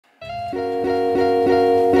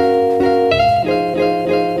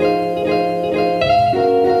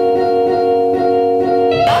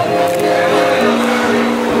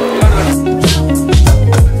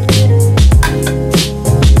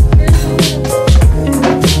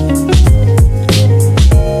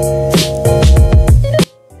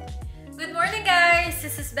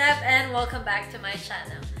Welcome back to my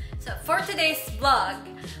channel. So for today's vlog,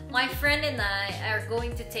 my friend and I are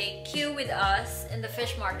going to take Q with us in the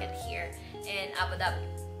fish market here in Abu Dhabi.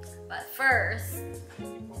 But first,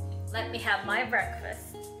 let me have my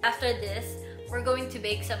breakfast. After this, we're going to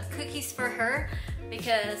bake some cookies for her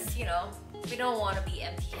because, you know, we don't want to be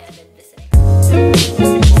empty-handed visiting.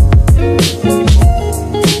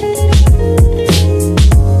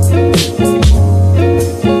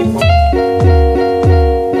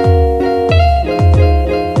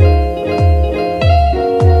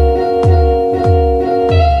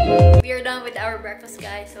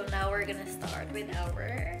 Guys, so now we're gonna start with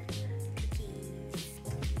our cookies.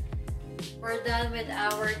 We're done with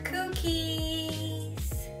our cookies.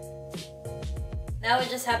 Now we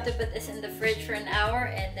just have to put this in the fridge for an hour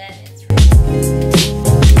and then it's ready.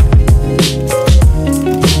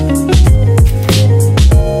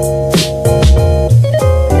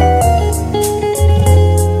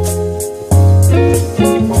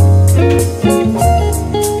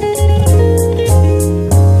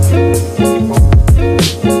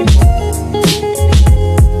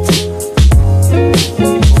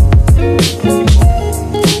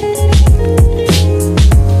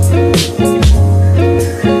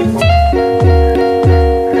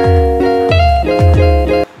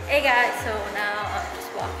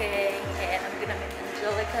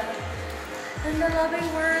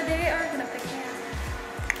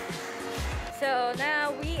 So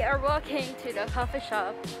now we are walking to the coffee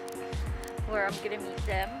shop where I'm gonna meet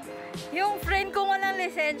them. Yung friend ko walang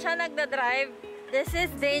lisensya nagda-drive. This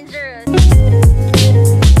is dangerous.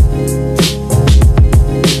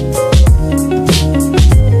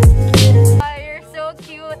 Oh, you're so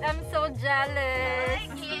cute. I'm so jealous.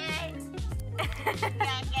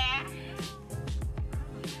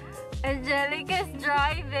 Angelica's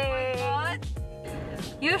driving.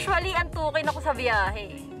 Usually, antukin ako sa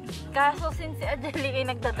biyahe. Kaso since si Angelica ay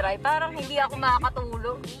nagdadrive, parang hindi ako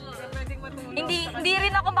makakatulog. Hindi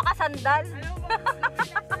rin ako makasandal.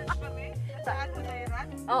 Saan mo na yan?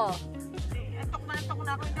 Oo. Antok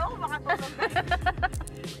na ako, hindi ako makatulog.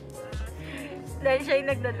 Dahil siya ay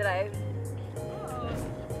nagdadrive.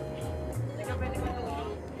 Hindi ka pwede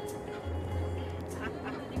matulog.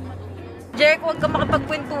 Jeric, huwag ka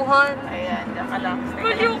makipagkwentuhan. Ayan, diyan ka lang.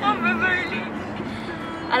 Baliw ka, Beverly.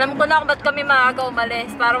 Alam ko na kung ba't kami maaga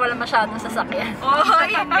umalis para wala masyadong sasakyan. Oh,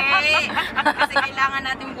 hindi. Kasi kailangan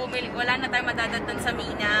natin bumili. Wala na tayong madadagdag sa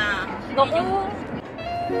Mina. Naku!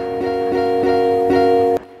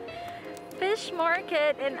 Fish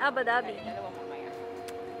market in Abu Dhabi.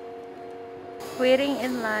 Waiting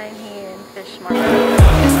in line here in fish market.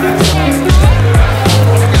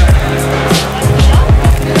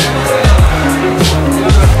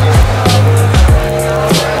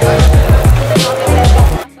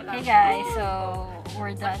 Hey guys, so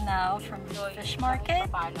we're done now from the fish market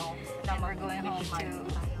and we're going home to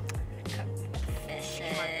cook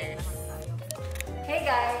fishes. Hey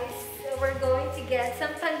guys, so we're going to get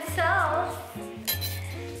some pandesal.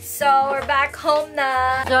 So we're back home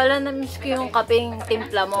na. Jola, na-miss ko yung kapeng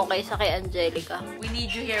timpla mo kaysa kay Angelica. We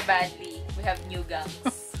need you here badly. We have new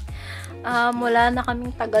gums. Wala na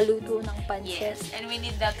kaming tagaluto ng pancit. Yes, and we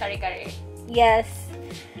need the kare-kare. Yes.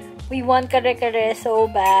 We want kare-kare so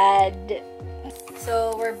bad.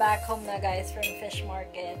 So we're back home na guys from fish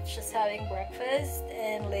market. Just having breakfast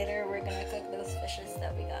and later we're gonna cook those fishes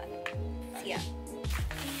that we got. So, yeah.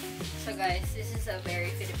 So guys, this is a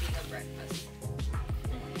very Filipino breakfast.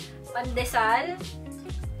 Pandesal,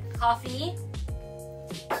 coffee.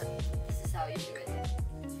 This is how you do it.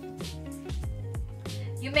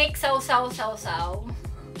 You make sausaw.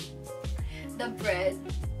 The bread.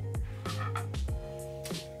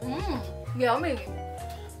 Yummy.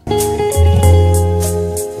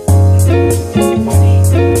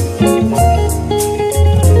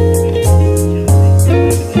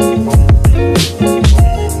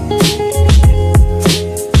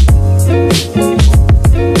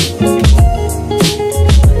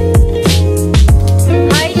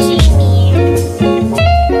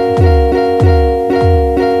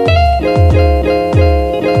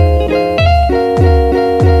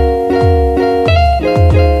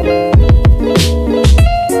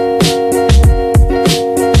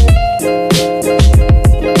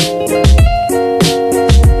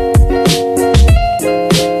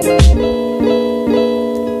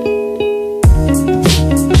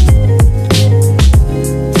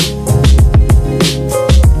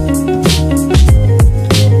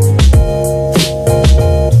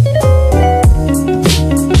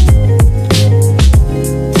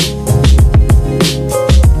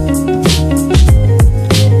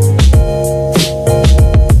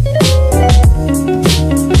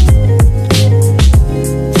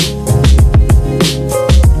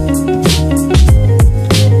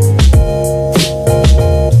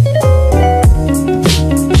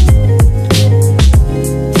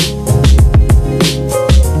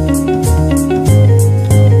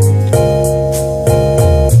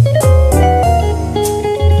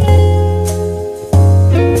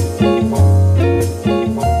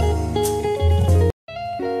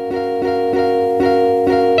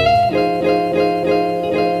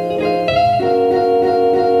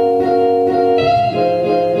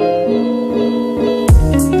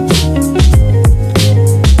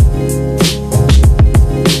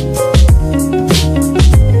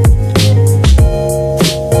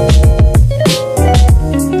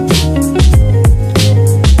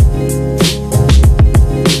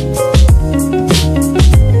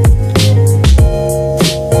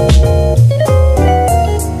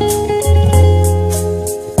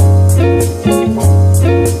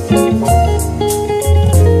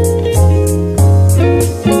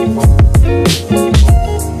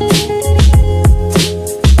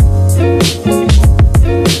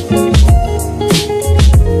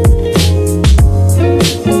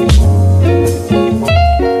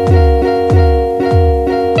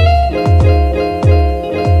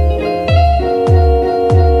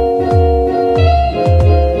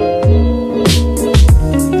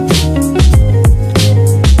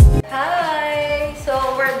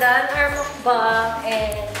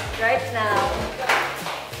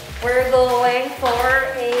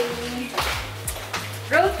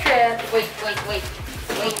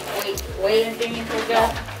 Wait. Tingin ko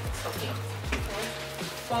dyan. Okay.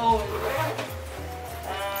 Phone.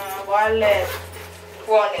 Wallet.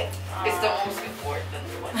 It's the most important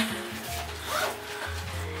one.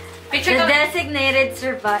 The designated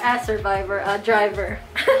driver.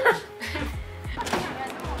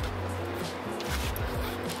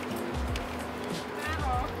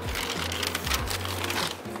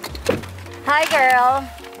 Hi, girl.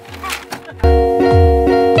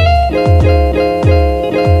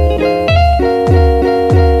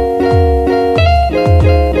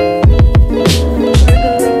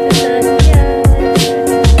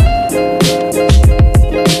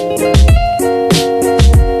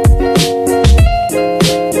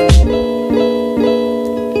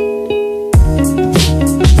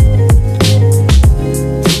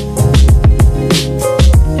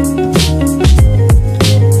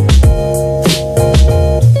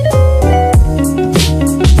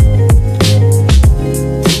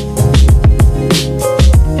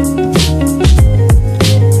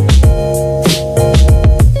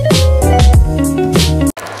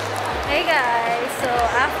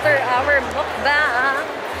 Mukbang.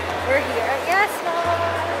 We're here at Yes Mall.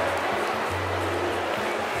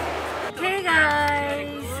 Hey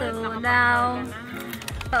guys! So now,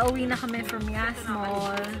 pauwi na kami from Yes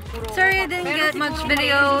Mall. Sorry I didn't get much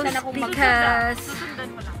videos because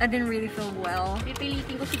I didn't really feel well.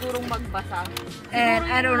 Pipilitin ko sigurong magbasa. And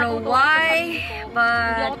I don't know why,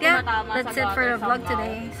 but yeah, that's it for the vlog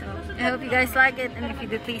today. So I hope you guys like it, and if you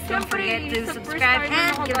do, please don't forget to subscribe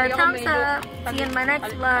and give it a thumbs up. See you in my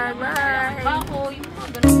next vlog. Bye!